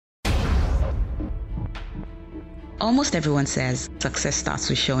Almost everyone says success starts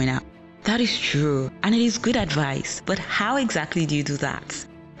with showing up. That is true, and it is good advice, but how exactly do you do that?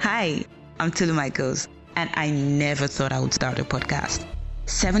 Hi, I'm Tulu Michaels, and I never thought I would start a podcast.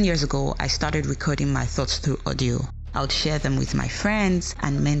 7 years ago, I started recording my thoughts through audio. I would share them with my friends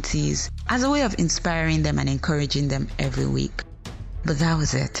and mentees as a way of inspiring them and encouraging them every week. But that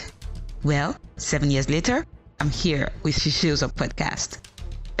was it. Well, 7 years later, I'm here with She Shows Up Podcast.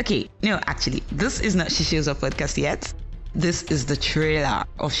 Okay, no, actually, this is not She Shows Up Podcast yet. This is the trailer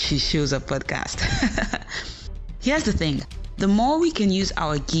of She Shows Up Podcast. Here's the thing. The more we can use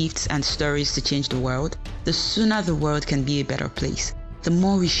our gifts and stories to change the world, the sooner the world can be a better place. The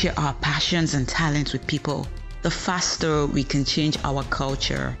more we share our passions and talents with people, the faster we can change our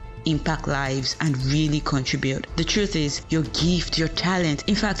culture, impact lives, and really contribute. The truth is, your gift, your talent,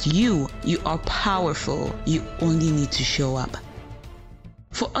 in fact, you are powerful. You only need to show up.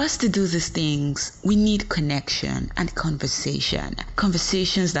 For us to do these things, we need connection and conversation.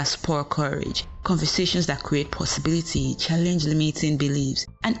 Conversations that spur courage. Conversations that create possibility, challenge limiting beliefs,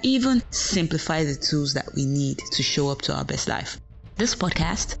 and even simplify the tools that we need to show up to our best life. This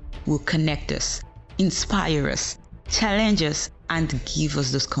podcast will connect us, inspire us, challenge us, and give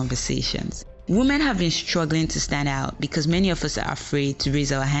us those conversations. Women have been struggling to stand out because many of us are afraid to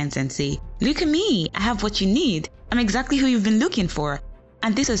raise our hands and say, "Look at me, I have what you need. I'm exactly who you've been looking for."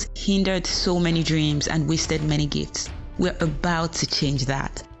 And this has hindered so many dreams and wasted many gifts. We're about to change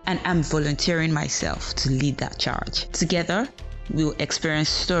that, and I'm volunteering myself to lead that charge. Together, we'll experience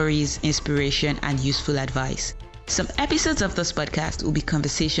stories, inspiration, and useful advice. Some episodes of this podcast will be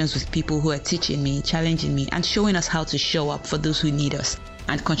conversations with people who are teaching me, challenging me, and showing us how to show up for those who need us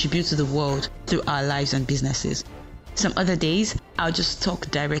and contribute to the world through our lives and businesses. Some other days, I'll just talk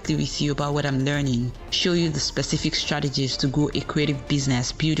directly with you about what I'm learning, show you the specific strategies to grow a creative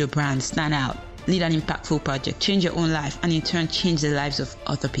business, build your brand, stand out, lead an impactful project, change your own life, and in turn change the lives of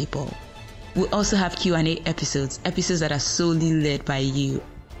other people. We'll also have Q&A episodes that are solely led by you.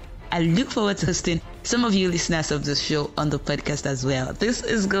 I look forward to hosting some of you listeners of the show on the podcast as well. This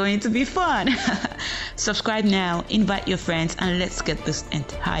is going to be fun. Subscribe now, invite your friends, and let's get this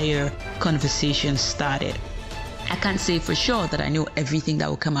entire conversation started. I can't say for sure that I know everything that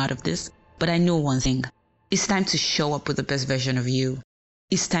will come out of this, but I know one thing. It's time to show up with the best version of you.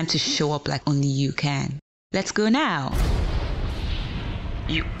 It's time to show up like only you can. Let's go now.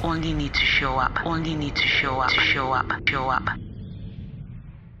 You only need to show up. Only need to show up. Show up.